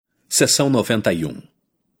Seção 91.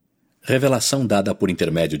 Revelação dada por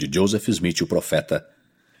intermédio de Joseph Smith, o profeta,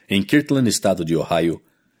 em Kirtland, estado de Ohio,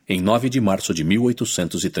 em 9 de março de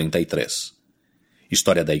 1833.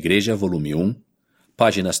 História da Igreja, volume 1,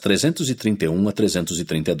 páginas 331 a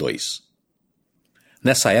 332.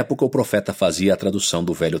 Nessa época, o profeta fazia a tradução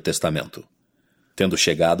do Velho Testamento. Tendo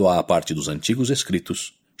chegado à parte dos antigos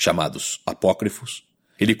escritos, chamados apócrifos,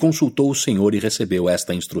 ele consultou o Senhor e recebeu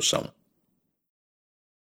esta instrução.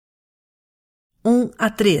 1 a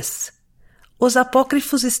 3. Os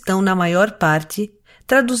apócrifos estão, na maior parte,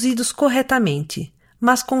 traduzidos corretamente,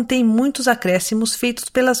 mas contêm muitos acréscimos feitos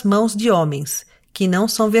pelas mãos de homens, que não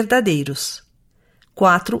são verdadeiros.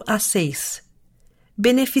 4 a 6.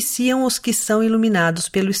 Beneficiam os que são iluminados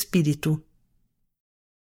pelo Espírito.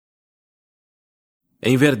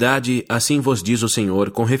 Em verdade, assim vos diz o Senhor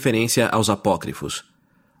com referência aos apócrifos.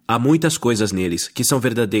 Há muitas coisas neles que são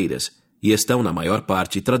verdadeiras e estão, na maior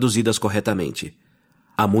parte, traduzidas corretamente.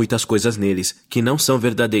 Há muitas coisas neles que não são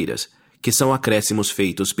verdadeiras, que são acréscimos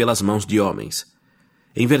feitos pelas mãos de homens.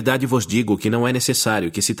 Em verdade vos digo que não é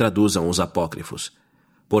necessário que se traduzam os apócrifos.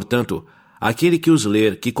 Portanto, aquele que os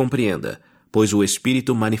ler, que compreenda, pois o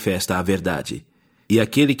Espírito manifesta a verdade. E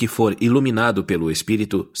aquele que for iluminado pelo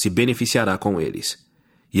Espírito se beneficiará com eles.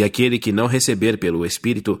 E aquele que não receber pelo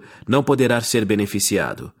Espírito não poderá ser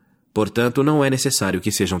beneficiado. Portanto, não é necessário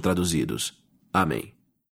que sejam traduzidos. Amém.